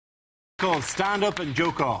Called Stand Up and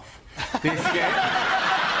Joke Off. This game...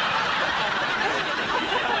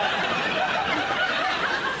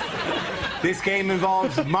 This game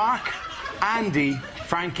involves Mark, Andy,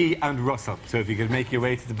 Frankie and Russell. So if you could make your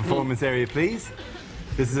way to the performance area, please.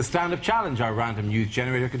 This is a stand-up challenge. Our random news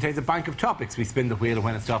generator contains a bank of topics. We spin the wheel, and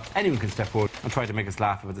when it stops, anyone can step forward and try to make us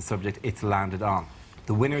laugh about the subject it's landed on.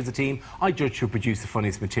 The winner is a team. I judge who produced the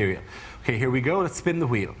funniest material. OK, here we go. Let's spin the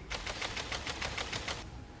wheel.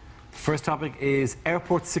 The first topic is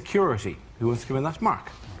airport security. Who wants to come in? That's Mark.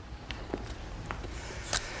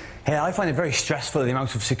 Hey, I find it very stressful, the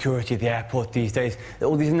amount of security at the airport these days.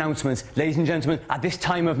 All these announcements, ladies and gentlemen, at this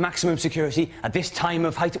time of maximum security, at this time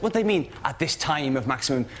of height... What do they mean, at this time of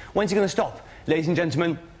maximum? When's it going to stop? Ladies and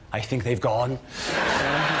gentlemen, I think they've gone.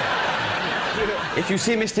 If you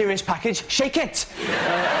see a mysterious package, shake it!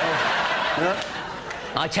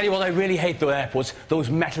 I tell you what I really hate, though, airports, those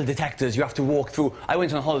metal detectors you have to walk through. I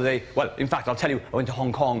went on holiday, well, in fact, I'll tell you, I went to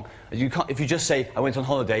Hong Kong. If you just say, I went on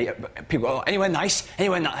holiday, people go, oh, anywhere nice?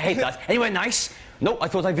 Anywhere nice? I hate that. Anywhere nice? Nope, I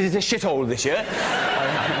thought I visited a shithole this year.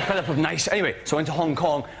 I'm fed up of nice. Anyway, so I went to Hong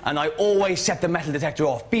Kong, and I always set the metal detector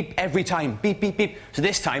off. Beep every time. Beep, beep, beep. So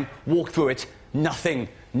this time, walked through it, nothing,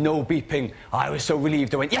 no beeping. I was so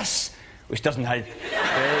relieved. I went, yes! Which doesn't help.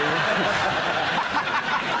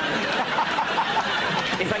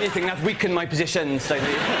 If anything, that weakened my position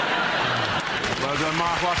slightly. Well done,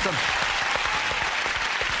 Mark Watson.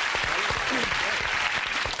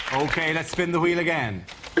 OK, let's spin the wheel again.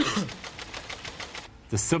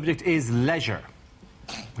 The subject is leisure.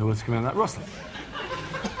 Who wants to come in on that? Russell.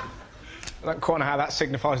 I don't quite know how that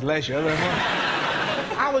signifies leisure.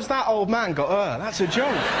 How has that old man got her? That's a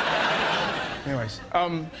joke. Anyways,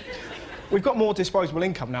 we've got more disposable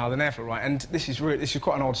income now than ever, right? And this is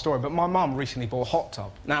quite an odd story, but my mum recently bought a hot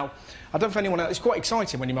tub. Now, I don't know if anyone else... It's quite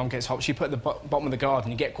exciting when your mum gets hot. She put it at the bottom of the garden,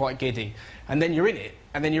 you get quite giddy, and then you're in it,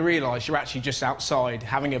 and then you realise you're actually just outside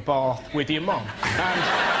having a bath with your mum. And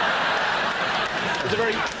it's a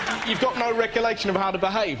very... You've got no recollection of how to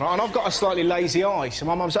behave, right? And I've got a slightly lazy eye, so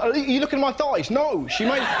my mum's like, are you looking at my thighs? No, she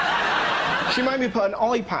made me put an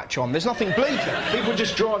eye patch on. There's nothing bleaker. People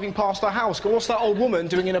just driving past our house go, what's that old woman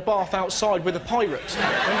doing in a bath outside with a pirate?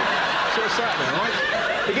 And sort of sat there, right?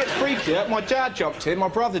 It gets freakier. My dad jumped in, my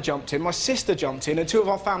brother jumped in, my sister jumped in, and two of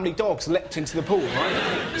our family dogs leapt into the pool,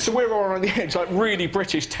 right? So we're all on the edge, like really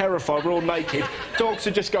British, terrified, we're all naked. Dogs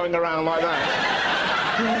are just going around like that.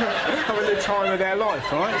 Having the time of their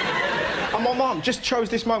life, right? And my mum just chose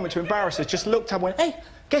this moment to embarrass us, just looked up and went, hey,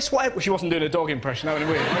 guess what? Well, she wasn't doing a dog impression, that would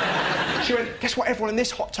be weird. Right? She went, guess what everyone in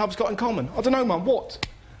this hot tub's got in common? I don't know, Mum, what?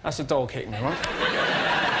 That's a dog hitting me, right?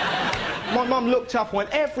 My mum looked up and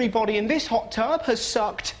went, everybody in this hot tub has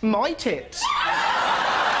sucked my tits.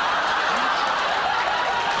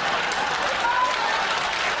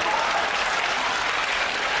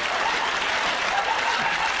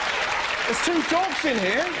 There's two dogs in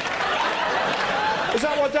here. Is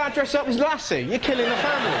that why Dad dressed up as Lassie? You're killing the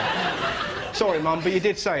family. Sorry, Mum, but you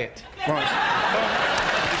did say it. Right.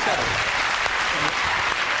 You said it.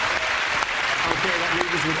 OK, that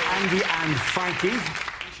leaves us with Andy and Frankie.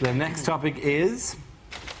 The next topic is...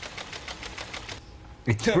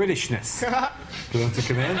 It's Britishness. Who wants to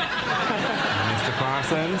come in? Mr.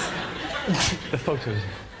 Parsons. The photos.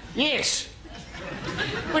 Yes.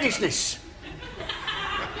 Britishness.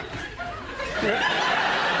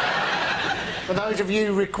 For those of you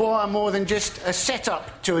who require more than just a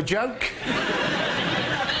setup to a joke,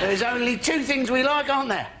 there's only two things we like, aren't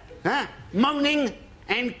there? Huh? Moaning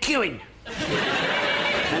and queuing.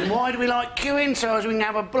 And why do we like queuing? So as we can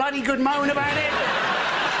have a bloody good moan about it.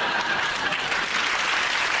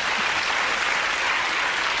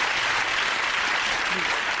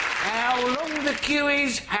 How long the queue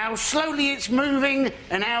is, how slowly it's moving,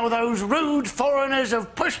 and how those rude foreigners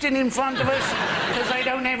have pushed in front of us because they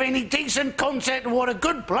don't have any decent concept of what a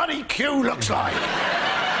good bloody queue looks like.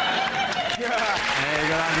 There you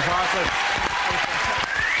go, Andy Parsons.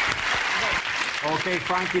 OK,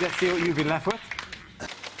 Frankie, let's see what you've been left with.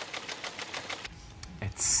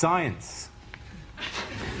 It's science.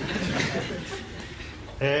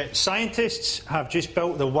 Scientists have just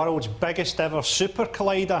built the world's biggest ever super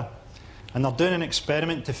collider, and they're doing an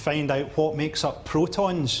experiment to find out what makes up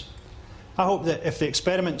protons. I hope that if the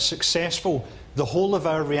experiment's successful, the whole of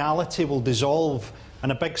our reality will dissolve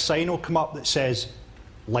and a big sign will come up that says,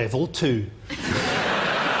 Level 2.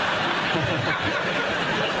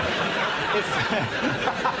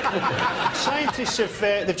 Scientists have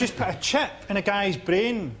they've just put a chip in a guy's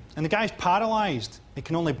brain, and the guy's paralysed. He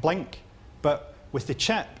can only blink, but with the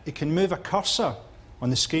chip, he can move a cursor on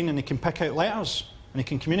the screen and he can pick out letters and he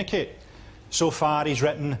can communicate. So far, he's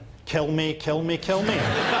written kill me, kill me, kill me.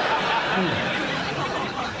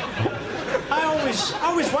 I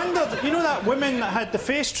always wondered, you know that woman that had the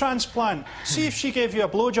face transplant? See if she gave you a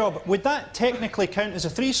blowjob, would that technically count as a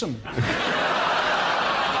threesome?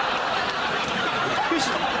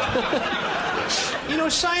 You know,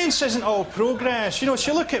 science isn't all progress. You know,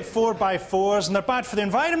 so you look at 4x4s and they're bad for the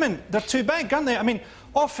environment. They're too big, aren't they? I mean,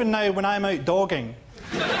 often now when I'm out dogging,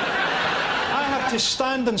 I have to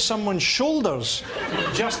stand on someone's shoulders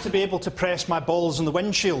just to be able to press my balls on the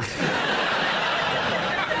windshield. Thank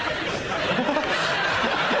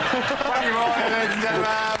you, Roy, ladies and gentlemen.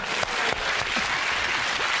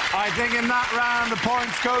 I think in that round the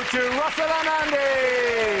points go to Russell and Andy.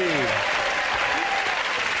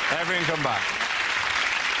 Everyone come back.